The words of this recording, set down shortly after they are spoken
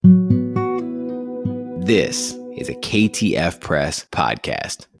This is a KTF Press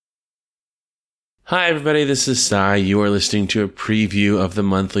podcast. Hi, everybody. This is Sai. You are listening to a preview of the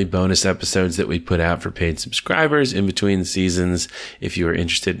monthly bonus episodes that we put out for paid subscribers in between seasons. If you are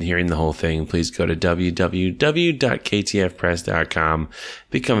interested in hearing the whole thing, please go to www.ktfpress.com,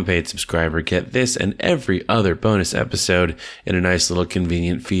 become a paid subscriber, get this and every other bonus episode in a nice little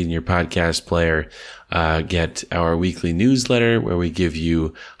convenient feed in your podcast player. Get our weekly newsletter where we give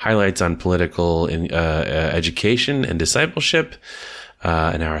you highlights on political education and discipleship.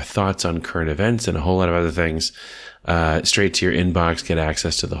 And our thoughts on current events and a whole lot of other things, straight to your inbox. Get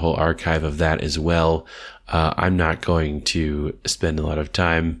access to the whole archive of that as well. I'm not going to spend a lot of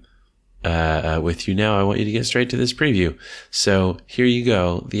time with you now. I want you to get straight to this preview. So here you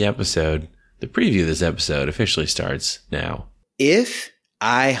go. The preview of this episode officially starts now. If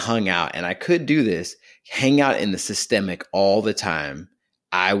I hung out, and I could do this, hang out in the systemic all the time,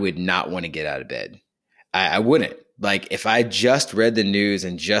 I would not want to get out of bed. I wouldn't. Like, if I just read the news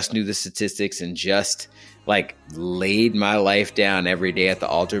and just knew the statistics and just like laid my life down every day at the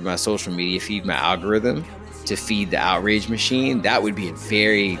altar of my social media feed, my algorithm to feed the outrage machine, that would be a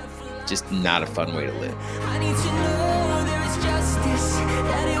very, just not a fun way to live. I need to know there is justice,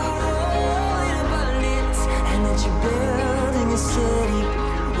 that it will roll in abundance, and that you're building a city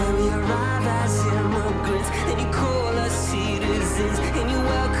where we arrive as immigrants, and you call us citizens, and you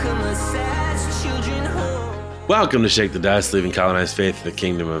welcome us as children home. Welcome to Shake the Dust, Leaving Colonized Faith in the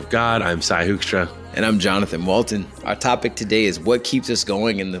Kingdom of God. I'm Sai Hoekstra. And I'm Jonathan Walton. Our topic today is what keeps us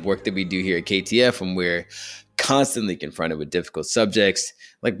going in the work that we do here at KTF when we're constantly confronted with difficult subjects.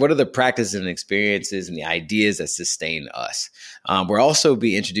 Like, what are the practices and experiences and the ideas that sustain us? We'll also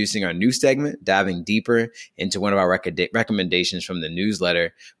be introducing our new segment, diving deeper into one of our recommendations from the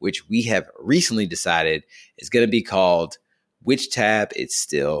newsletter, which we have recently decided is going to be called Which Tab Is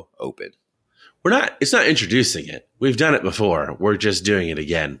Still Open? It's not introducing it. We've done it before. We're just doing it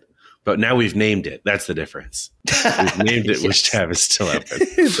again. But now we've named it. That's the difference. We've named it. Yes. Which tab is still open.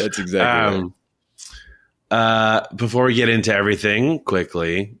 That's exactly right. Before we get into everything,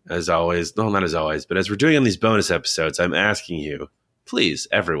 quickly, as always, no, not as always, but as we're doing on these bonus episodes, I'm asking you, please,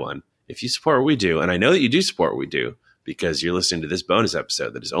 everyone, if you support what we do, and I know that you do support what we do because you're listening to this bonus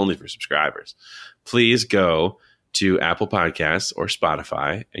episode that is only for subscribers, please go to Apple Podcasts or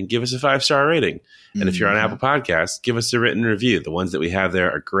Spotify and give us a 5-star rating. And if you're on Apple Podcasts, give us a written review. The ones that we have there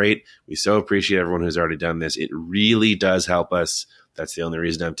are great. We so appreciate everyone who's already done this. It really does help us. That's the only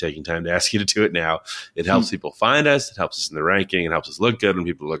reason I'm taking time to ask you to do it now. It helps people find us. It helps us in the ranking. It helps us look good when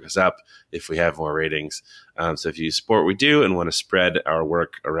people look us up if we have more ratings. So if you support what we do and want to spread our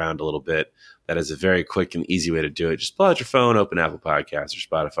work around a little bit, that is a very quick and easy way to do it. Just pull out your phone, open Apple Podcasts or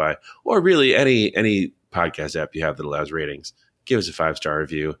Spotify, or really any podcast app you have that allows ratings. Give us a 5-star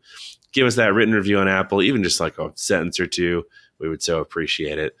review. Give us that written review on Apple, even just like a sentence or two. We would so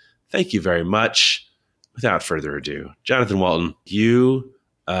appreciate it. Thank you very much. Without further ado, Jonathan Walton, you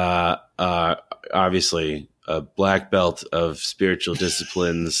obviously a black belt of spiritual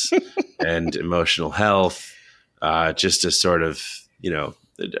disciplines and emotional health, just a sort of,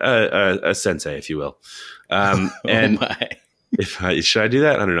 a sensei, if you will. And should I do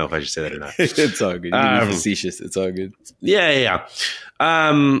that? I don't know if I should say that or not. It's all good. You can be facetious. It's all good. Yeah.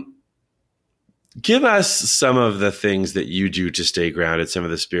 Give us some of the things that you do to stay grounded, some of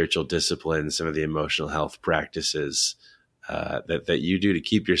the spiritual disciplines, some of the emotional health practices that you do to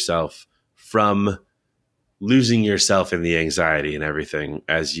keep yourself from losing yourself in the anxiety and everything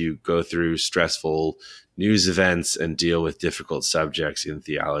as you go through stressful news events and deal with difficult subjects in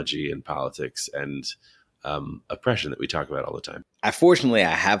theology and politics and oppression that we talk about all the time. Fortunately,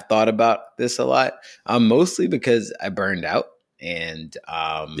 I have thought about this a lot, mostly because I burned out and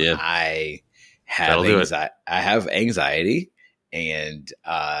I have anxiety, and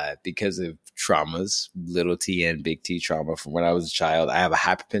because of traumas, little T and big T trauma from when I was a child, I have a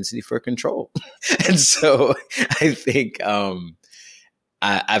high propensity for control. And so I think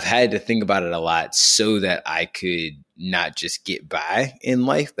I've had to think about it a lot so that I could not just get by in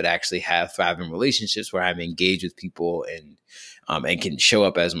life, but actually have thriving relationships where I'm engaged with people and can show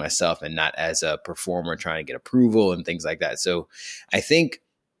up as myself and not as a performer trying to get approval and things like that. So I think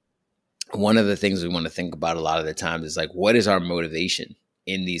one of the things we want to think about a lot of the times is like, what is our motivation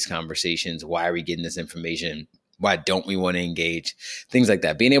in these conversations? Why are we getting this information? Why don't we want to engage? Things like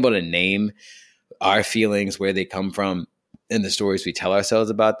that. Being able to name our feelings, where they come from, and the stories we tell ourselves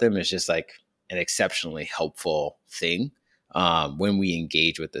about them is just like an exceptionally helpful thing when we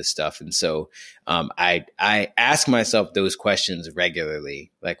engage with this stuff. And so I ask myself those questions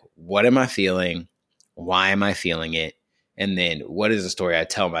regularly, like, what am I feeling? Why am I feeling it? And then what is the story I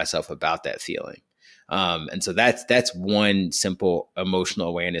tell myself about that feeling? And so that's one simple emotional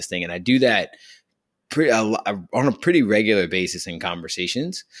awareness thing. And I do that on a pretty regular basis in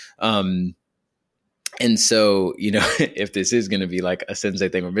conversations. And so, if this is going to be like a sensei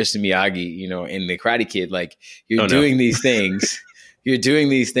thing or Mr. Miyagi, in the Karate Kid, like you're doing these things,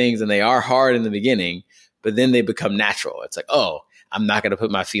 and they are hard in the beginning, but then they become natural. It's like, oh, I'm not going to put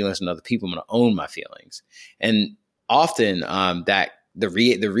my feelings on other people. I'm going to own my feelings. And often that the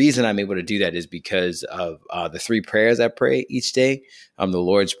reason I'm able to do that is because of the 3 prayers I pray each day. The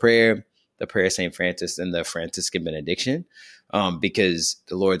Lord's Prayer, the Prayer of St. Francis, and the Franciscan Benediction. Because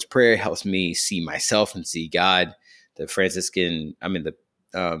the Lord's Prayer helps me see myself and see God. The Prayer of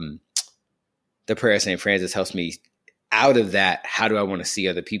St. Francis helps me out of that. How do I want to see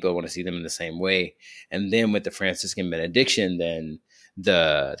other people? I want to see them in the same way. And then with the Franciscan Benediction, then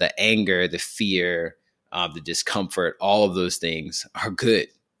the anger, the fear, the discomfort, all of those things are good.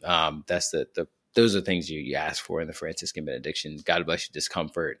 Those are things you ask for in the Franciscan Benediction. God bless you,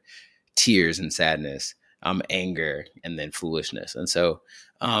 discomfort, tears and sadness. Anger, and then foolishness. And so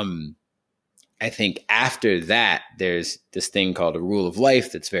I think after that, there's this thing called a rule of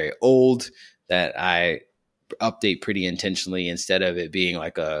life that's very old that I update pretty intentionally, instead of it being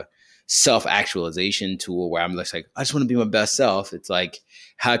like a self-actualization tool where I'm just like, I just want to be my best self. It's like,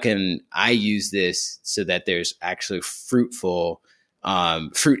 how can I use this so that there's actually fruit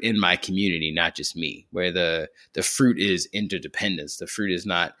in my community, not just me, where the fruit is interdependence. The fruit is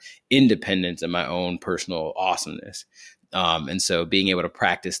not independence in my own personal awesomeness. And so being able to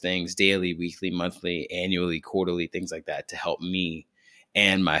practice things daily, weekly, monthly, annually, quarterly, things like that to help me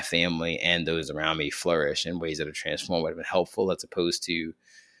and my family and those around me flourish in ways that are transformative and helpful, as opposed to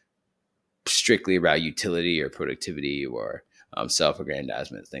strictly about utility or productivity or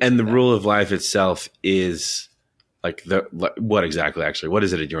self-aggrandizement. And the rule of life itself is what exactly, actually? What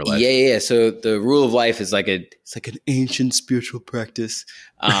is it in your life? Yeah. So the rule of life is it's like an ancient spiritual practice.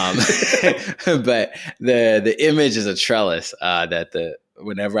 But the image is a trellis,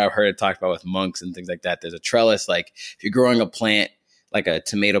 whenever I've heard it talked about with monks and things like that, there's a trellis. Like if you're growing a plant, like a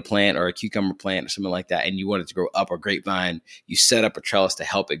tomato plant or a cucumber plant or something like that, and you want it to grow up, or grapevine, you set up a trellis to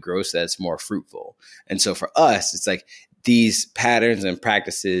help it grow so that it's more fruitful. And so for us, it's like these patterns and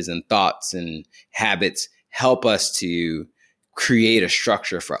practices and thoughts and habits help us to create a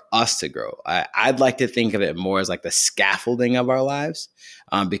structure for us to grow. I'd like to think of it more as like the scaffolding of our lives,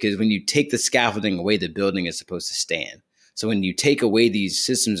 because when you take the scaffolding away, the building is supposed to stand. So when you take away these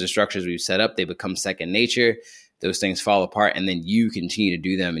systems and structures we've set up, they become second nature. Those things fall apart, and then you continue to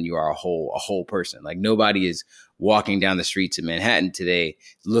do them, and you are a whole person. Like nobody is walking down the streets of Manhattan today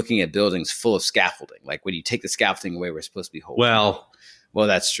looking at buildings full of scaffolding. Like when you take the scaffolding away, we're supposed to be whole. Well,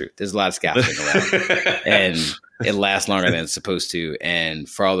 that's true. There's a lot of scaffolding around, and it lasts longer than it's supposed to. And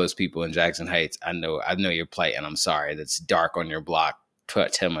for all those people in Jackson Heights, I know your plight, and I'm sorry that's dark on your block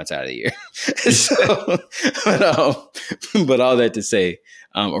 10 months out of the year. But all that to say,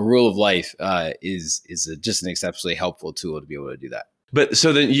 a rule of life is just an exceptionally helpful tool to be able to do that. But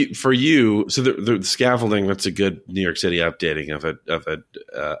so then the scaffolding, that's a good New York City updating of an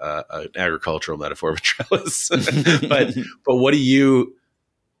agricultural metaphor of a trellis. but what do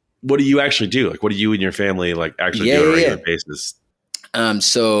you actually do? Like, what do you and your family actually do on a regular basis?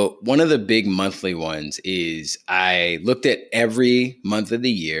 So one of the big monthly ones is I looked at every month of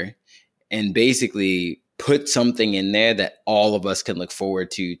the year and basically put something in there that all of us can look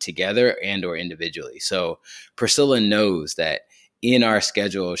forward to together and or individually. So Priscilla knows that in our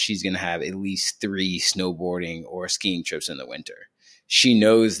schedule, she's going to have at least 3 snowboarding or skiing trips in the winter. She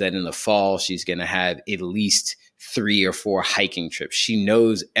knows that in the fall, she's going to have at least 3 or 4 hiking trips. She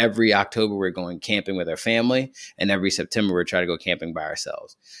knows every October we're going camping with our family, and every September we're trying to go camping by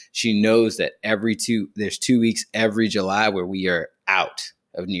ourselves. She knows that there's 2 weeks every July where we are out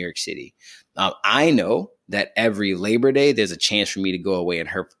of New York City. I know that every Labor Day, there's a chance for me to go away and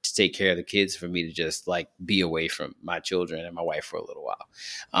her to take care of the kids, for me to just be away from my children and my wife for a little while.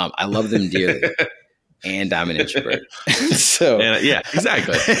 I love them dearly. And I'm an introvert. Yeah,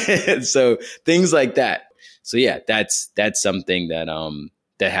 exactly. So things like that. So yeah, that's something that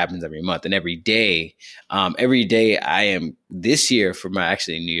happens every month, and every day I am, this year for my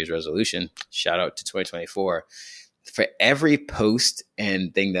actually New Year's resolution, shout out to 2024, for every post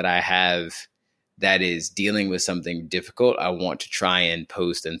and thing that I have that is dealing with something difficult, I want to try and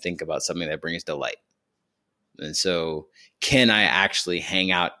post and think about something that brings delight. And so can I actually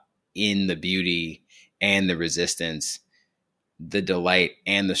hang out in the beauty and the resistance, the delight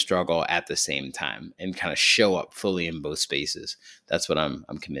and the struggle at the same time and kind of show up fully in both spaces. That's what I'm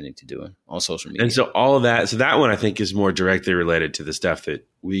committing to doing on social media. And so all of that, so that one I think is more directly related to the stuff that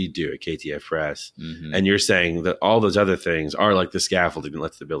we do at KTF Press. Mm-hmm. And you're saying that all those other things are like the scaffolding that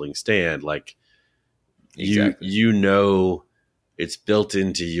lets the building stand. Like exactly. you know, it's built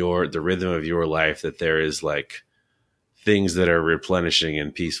into the rhythm of your life that there is like things that are replenishing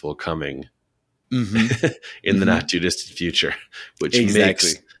and peaceful coming mm-hmm. in the not too distant future, which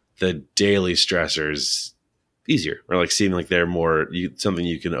makes the daily stressors easier, or like seem like they're more something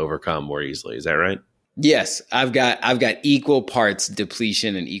you can overcome more easily. Is that right? Yes, I've got equal parts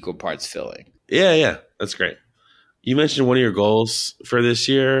depletion and equal parts filling. Yeah, that's great. You mentioned one of your goals for this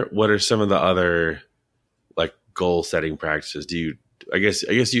year. What are some of the other like goal setting practices? I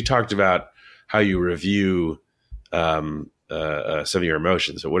guess you talked about how you review some of your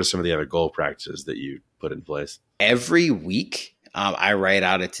emotions. So what are some of the other goal practices that you put in place? Every week, I write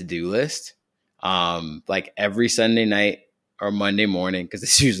out a to-do list. Like every Sunday night or Monday morning, because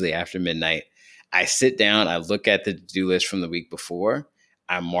it's usually after midnight, I sit down, I look at the to-do list from the week before,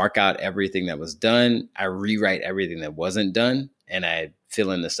 I mark out everything that was done, I rewrite everything that wasn't done, and I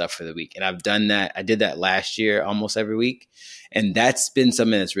fill in the stuff for the week. And I've done that. I did that last year almost every week. And that's been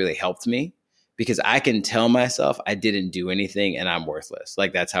something that's really helped me, because I can tell myself I didn't do anything and I'm worthless.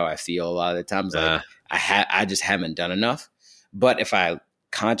 Like that's how I feel a lot of the times. Like I just haven't done enough. But if I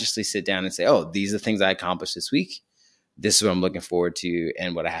consciously sit down and say, oh, these are the things I accomplished this week, this is what I'm looking forward to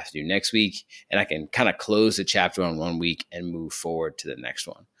and what I have to do next week. And I can kind of close the chapter on one week and move forward to the next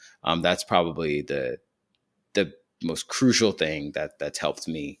one. That's probably the most crucial thing that's helped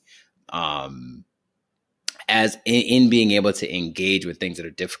me as in being able to engage with things that are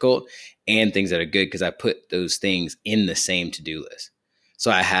difficult and things that are good, because I put those things in the same to-do list.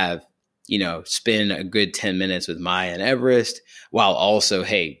 So I have, spend a good 10 minutes with Maya and Everest, while also,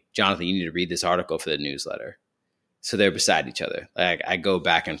 hey, Jonathan, you need to read this article for the newsletter. So they're beside each other. Like I go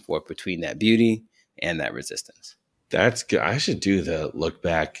back and forth between that beauty and that resistance. That's good. I should do the look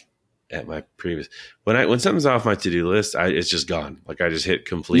back at my previous when something's off my to-do list, it's just gone. Like I just hit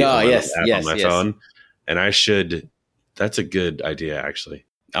complete on my phone, and I should. That's a good idea, actually.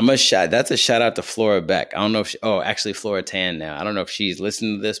 That's a shout out to Flora Beck. I don't know if actually Flora Tan now. I don't know if she's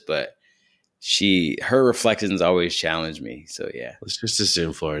listening to this, but her reflections always challenge me. So yeah, let's just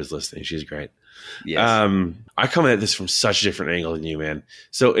assume Flora is listening. She's great. Yes. I come at this from such a different angle than you, man.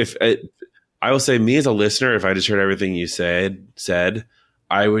 So I will say, me as a listener, if I just heard everything you said,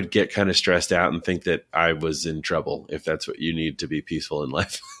 I would get kind of stressed out and think that I was in trouble, if that's what you need to be peaceful in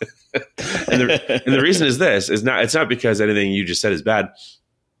life. and the reason is it's not because anything you just said is bad.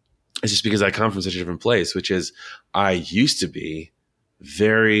 It's just because I come from such a different place, which is I used to be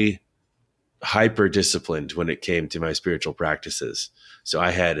very hyper disciplined when it came to my spiritual practices. So I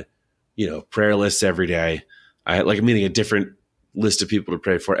had, prayer lists every day. I had like meeting a different list of people to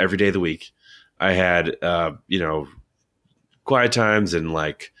pray for every day of the week. I had, quiet times and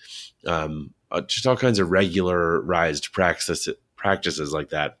like just all kinds of regularized practices like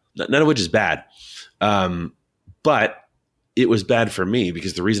that. None of which is bad. But it was bad for me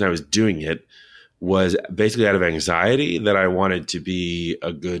because the reason I was doing it was basically out of anxiety that I wanted to be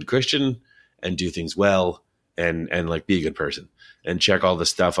a good Christian and do things well and like be a good person and check all the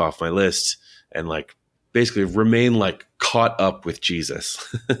stuff off my list and like basically remain like caught up with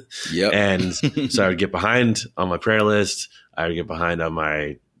Jesus. Yep. And so I would get behind on my prayer list. I would get behind on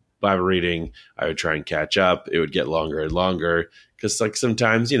my Bible reading. I would try and catch up. It would get longer and longer because like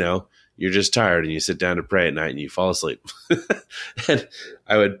sometimes, you're just tired and you sit down to pray at night and you fall asleep. And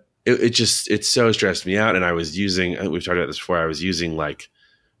it so stressed me out. And I was using, we've talked about this before, I was using like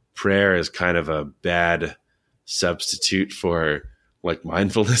prayer as kind of a bad substitute for like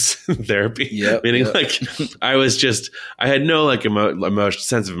mindfulness therapy. Yep, meaning like I had no like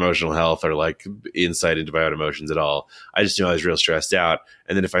sense of emotional health or like insight into my own emotions at all. I just knew I was real stressed out.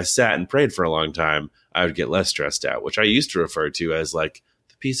 And then if I sat and prayed for a long time, I would get less stressed out, which I used to refer to as like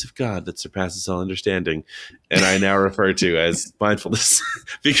the peace of God that surpasses all understanding. And I now refer to as mindfulness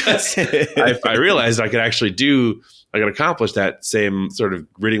because I realized I could accomplish that same sort of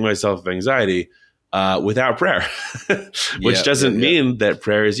ridding myself of anxiety without prayer, which doesn't mean that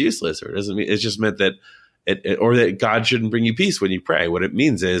prayer is useless, or it doesn't mean it's just meant that or that God shouldn't bring you peace when you pray. What it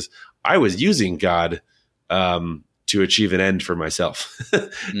means is I was using God to achieve an end for myself,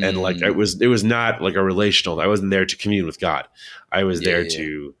 and like it was not like a relational. I wasn't there to commune with God. I was there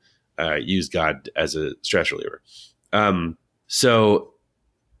to use God as a stress reliever. So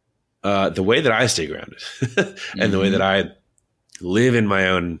the way that I stay grounded and the way that I live in my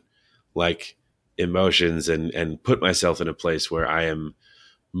own like emotions and put myself in a place where I am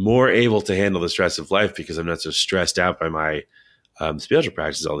more able to handle the stress of life because I'm not so stressed out by my spiritual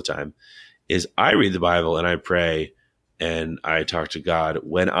practices all the time, is I read the Bible and I pray and I talk to God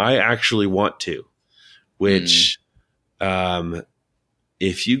when I actually want to, which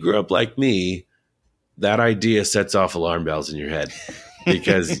if you grew up like me, that idea sets off alarm bells in your head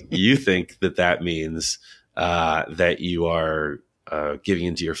because you think that means that you are giving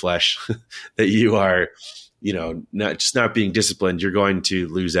into your flesh, that you are, not being disciplined. You're going to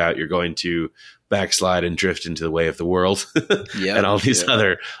lose out. You're going to backslide and drift into the way of the world, and all these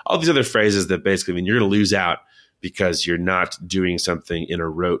other phrases that basically mean you're going to lose out because you're not doing something in a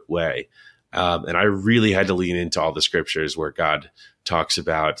rote way. And I really had to lean into all the scriptures where God talks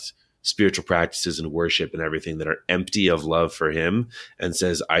about spiritual practices and worship and everything that are empty of love for him, and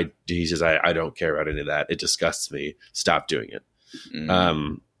says, I don't care about any of that. It disgusts me. Stop doing it.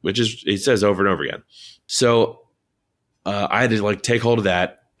 Which is, he says over and over again. So I had to take hold of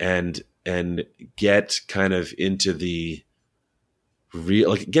that and get kind of into the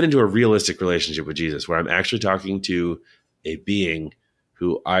get into a realistic relationship with Jesus, where I'm actually talking to a being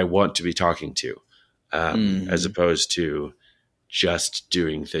who I want to be talking to, as opposed to just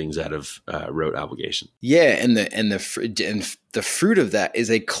doing things out of rote obligation. Yeah, and the fruit of that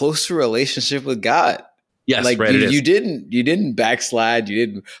is a closer relationship with God. Yes, like right, you didn't backslide, you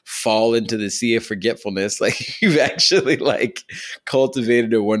didn't fall into the sea of forgetfulness. Like you've actually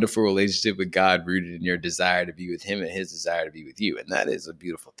cultivated a wonderful relationship with God, rooted in your desire to be with him and his desire to be with you, and that is a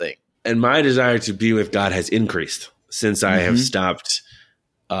beautiful thing. And my desire to be with God has increased since I have stopped.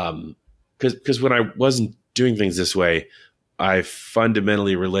 Because when I wasn't doing things this way, I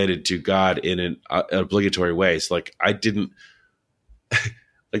fundamentally related to God in an obligatory way. So I didn't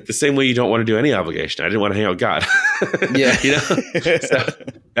the same way you don't want to do any obligation. I didn't want to hang out with God. Yeah. So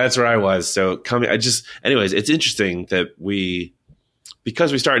that's where I was. So anyways, it's interesting that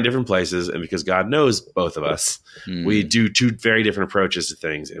because we start in different places and because God knows both of us, we do two very different approaches to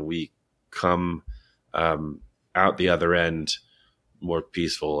things, and we come out the other end more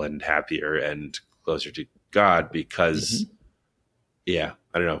peaceful and happier and closer to God because, I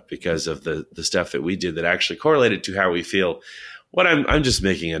don't know, because of the stuff that we did that actually correlated to how we feel. What I'm just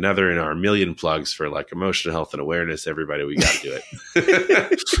making another in our million plugs for emotional health and awareness. Everybody, we got to do it.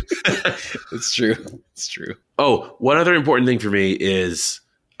 It's true. It's true. Oh, one other important thing for me is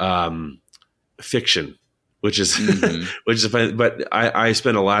fiction, which is which is fun. But I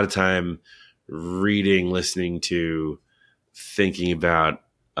spend a lot of time reading, listening to, thinking about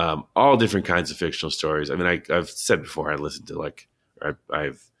all different kinds of fictional stories. I mean, I've said before, I listen to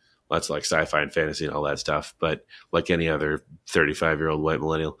I've lots of sci-fi and fantasy and all that stuff, but like any other 35-year-old white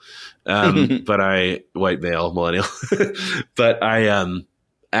millennial, white male millennial, but I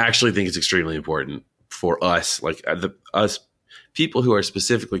actually think it's extremely important for us, us people who are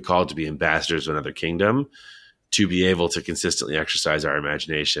specifically called to be ambassadors of another kingdom, to be able to consistently exercise our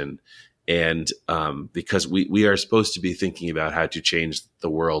imagination. And because we are supposed to be thinking about how to change the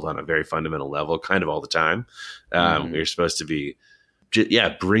world on a very fundamental level, kind of all the time. We're supposed to be,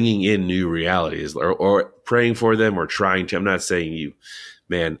 bringing in new realities or praying for them or trying to. I'm not saying you,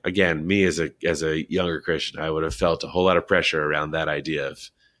 man, again, me as a younger Christian, I would have felt a whole lot of pressure around that idea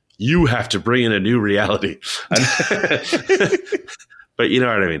of you have to bring in a new reality. But you know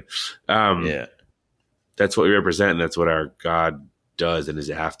what I mean? That's what we represent. And that's what our God does and is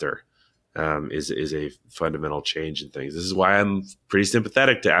after. Is a fundamental change in things. This is why I'm pretty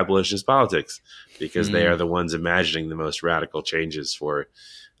sympathetic to abolitionist politics, because they are the ones imagining the most radical changes for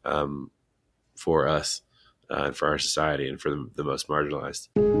us and for our society and for the most marginalized.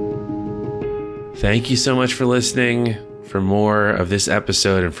 Thank you so much for listening. For more of this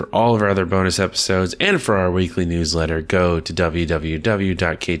episode and for all of our other bonus episodes and for our weekly newsletter, go to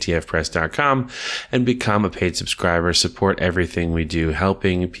www.ktfpress.com and become a paid subscriber. Support everything we do,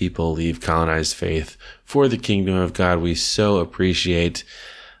 helping people leave colonized faith for the kingdom of God. We so appreciate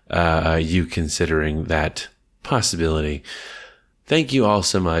you considering that possibility. Thank you all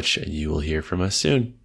so much, and you will hear from us soon.